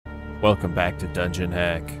Welcome back to Dungeon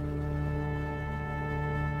Hack.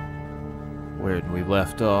 Where we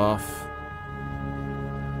left off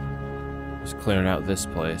was clearing out this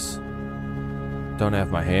place. Don't have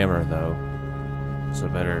my hammer though, so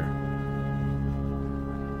better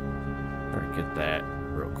get that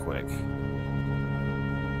real quick.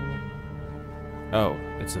 Oh,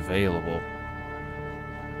 it's available.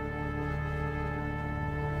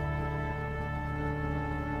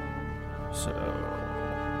 So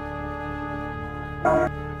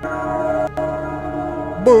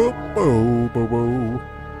boo, boo, boo, boo.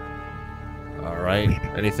 Alright,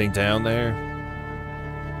 anything down there?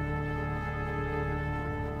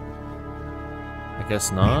 I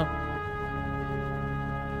guess not.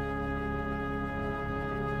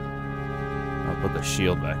 I'll put the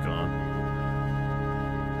shield back on.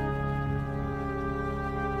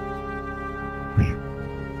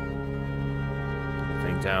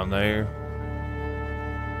 Anything down there?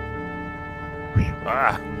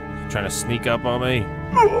 Ah! Trying to sneak up on me?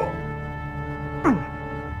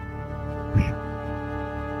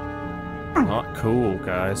 Not cool,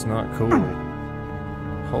 guys. Not cool.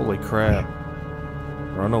 Holy crap.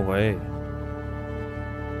 Run away.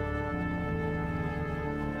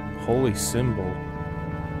 Holy symbol.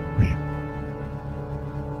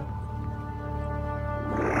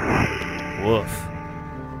 Woof.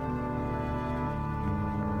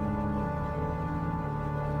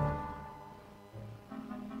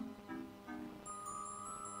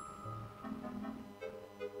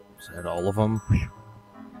 Is that all of them?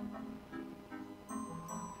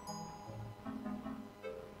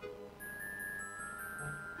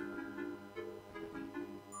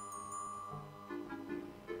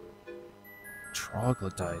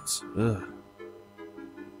 Troglodytes. Ugh.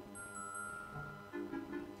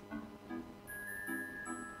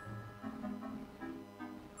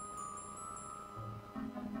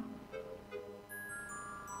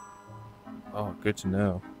 Oh, good to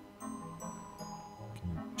know.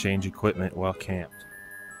 Can change equipment while camped.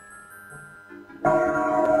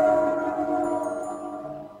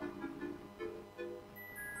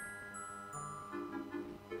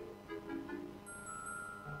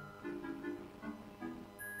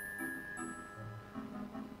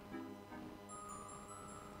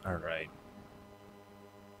 Alright.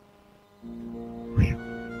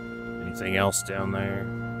 Anything else down there?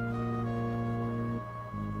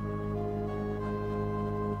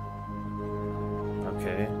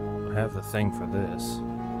 Okay, I have the thing for this.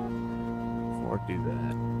 Before I do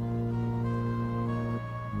that.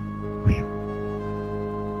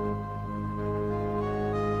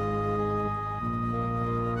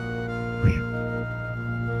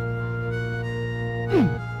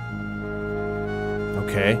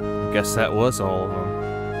 Okay, I guess that was all of them.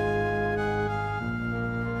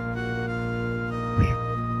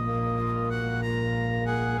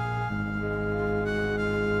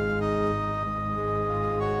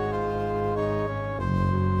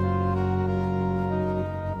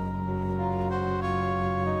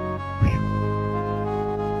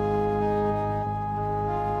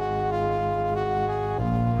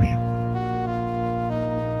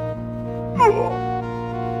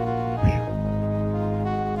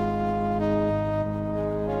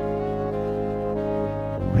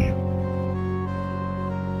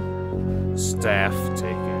 Staff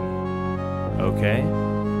taken. Okay.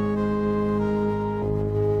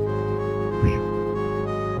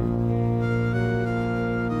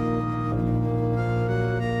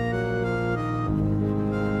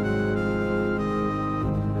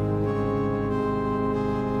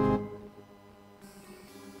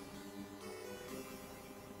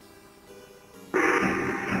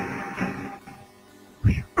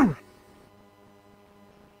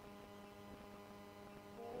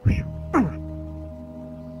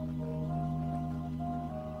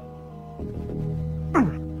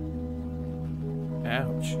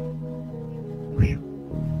 Ouch.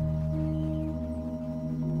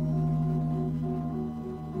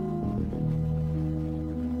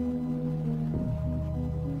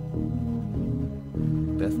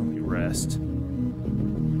 Definitely rest.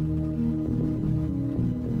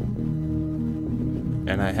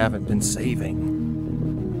 And I haven't been saving.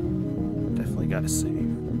 Definitely gotta save.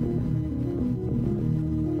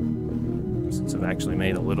 Since I've actually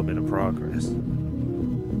made a little bit of progress.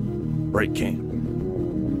 Break camp.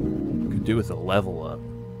 Could do with a level up.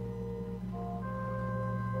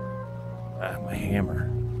 Ah, my hammer.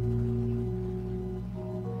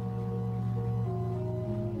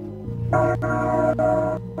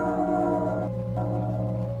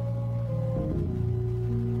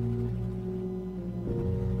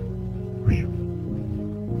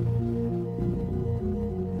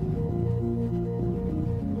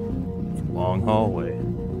 long hallway.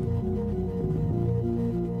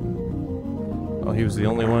 Oh, he was the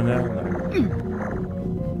only one down there.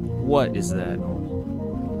 What is that?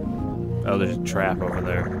 Oh, there's a trap over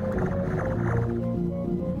there.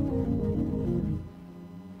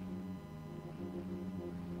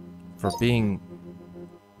 For being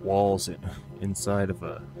walls inside of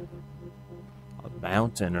a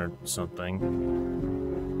mountain or something,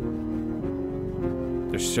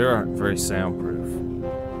 they sure aren't very soundproof.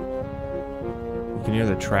 You can hear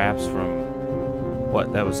the traps from,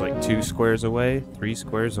 what, that was like 2 squares away? 3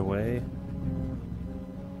 squares away?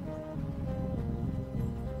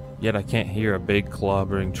 Yet I can't hear a big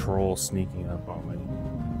clobbering troll sneaking up on me.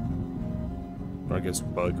 Or I guess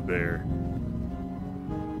bugbear.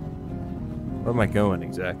 Where am I going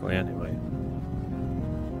exactly anyway?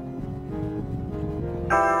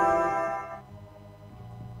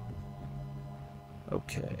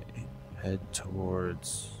 Okay, head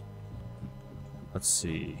towards, let's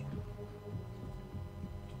see.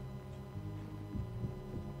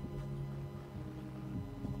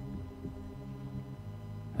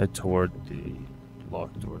 Head toward the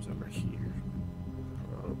locked doors over here,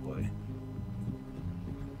 probably.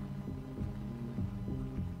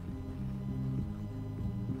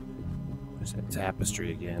 There's that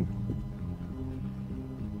tapestry again.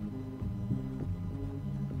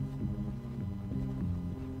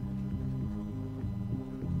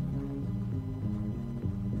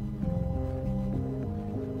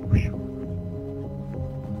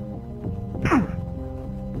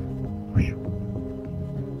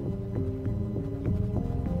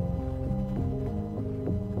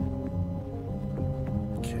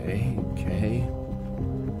 Okay.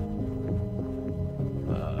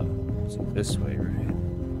 Is it this way, right?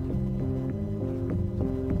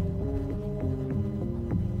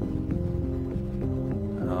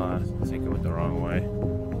 Oh, I think I went the wrong way.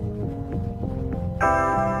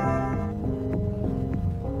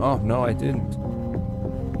 Oh, no, I didn't.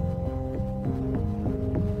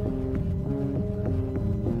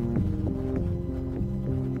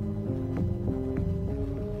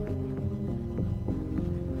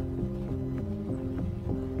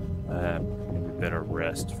 Maybe better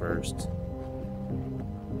rest first.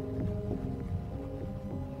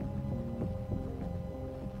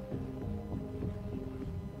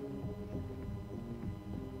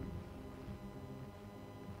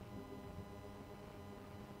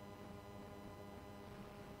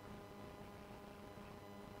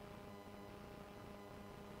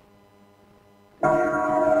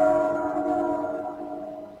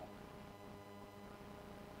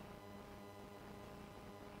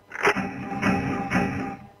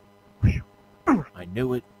 I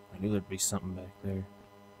knew it. I knew there'd be something back there.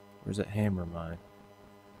 Where's that hammer of mine?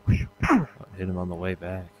 Oh, I hit him on the way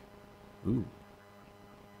back. Ooh.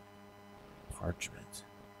 Parchment.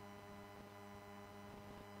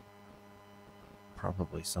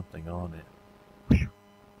 Probably something on it.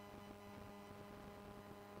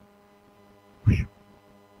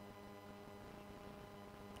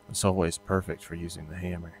 It's always perfect for using the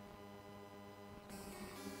hammer.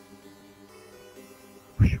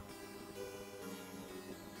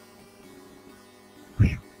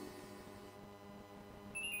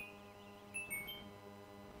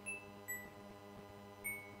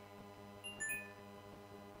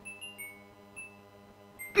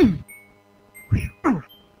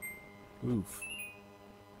 Oof.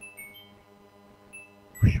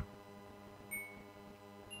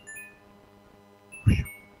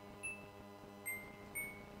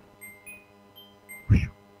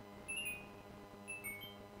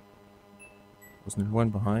 Wasn't there one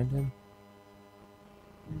behind him?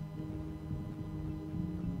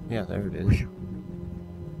 Yeah, there it is.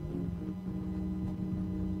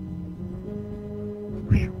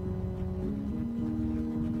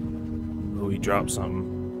 Oh, he dropped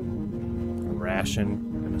something. A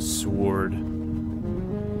ration and a sword.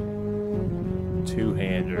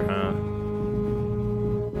 Two-hander, huh?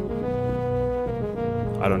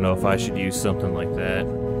 I don't know if I should use something like that,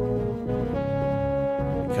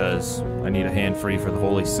 because I need a hand free for the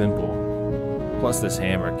Holy Simple. Plus this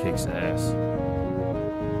hammer kicks ass.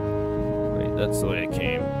 Wait, that's the way it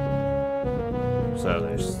came. So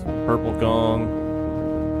there's purple gong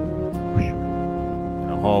in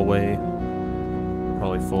a hallway,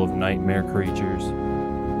 probably full of nightmare creatures.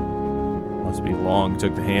 Must be long,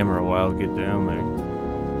 took the hammer a while to get down there.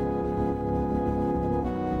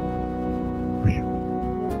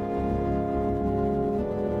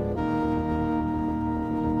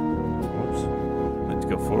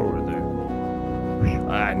 Go forward there.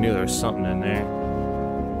 I knew there was something in there.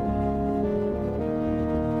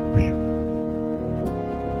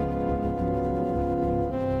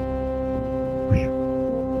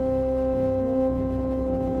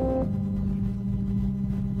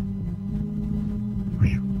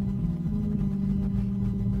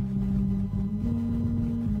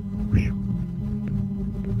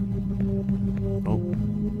 Oh,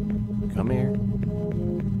 come here.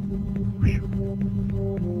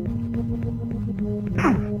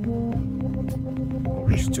 Oh,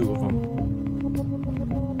 there's two of them.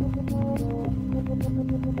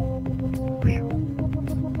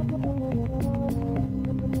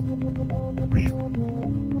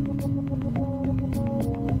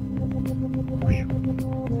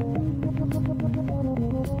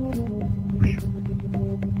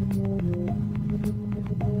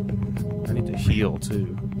 I need to heal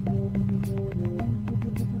too.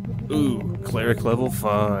 Ooh, Cleric level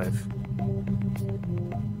 5.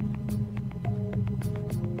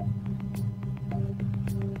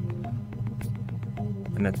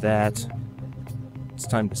 And at that, it's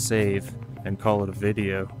time to save and call it a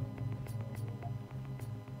video.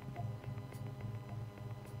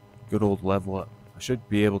 Good old level up. I should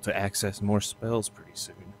be able to access more spells pretty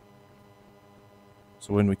soon.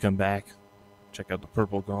 So when we come back, check out the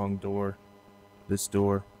purple gong door, this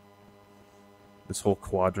whole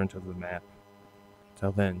quadrant of the map.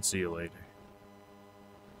 Till then, see you later.